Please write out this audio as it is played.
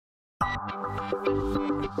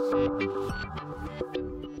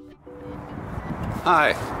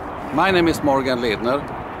Hi, my name is Ledner.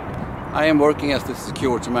 I am working as the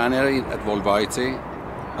security manager at Volvo IT.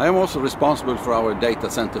 I am also responsible for our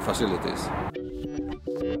data center facilities.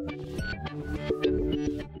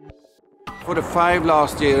 For the 5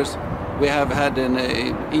 last years, we have had an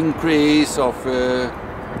increase of the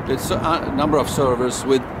number of servers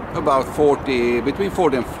with about between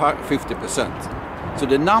 40 and 50%. So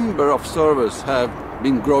the number of servers have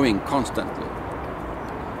been growing constantly.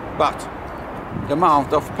 But the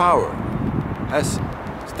amount of power has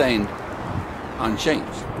stayed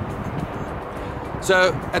unchanged.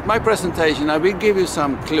 So at my presentation I will give you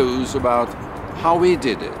some clues about how we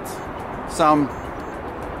did it. Some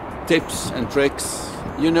tips and tricks.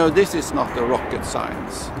 You know, this is not a rocket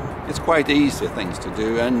science. It's quite easy things to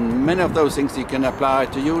do, and many of those things you can apply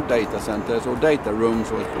to your data centers or data rooms,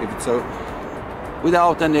 or if it's so,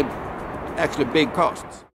 without any actually big costs.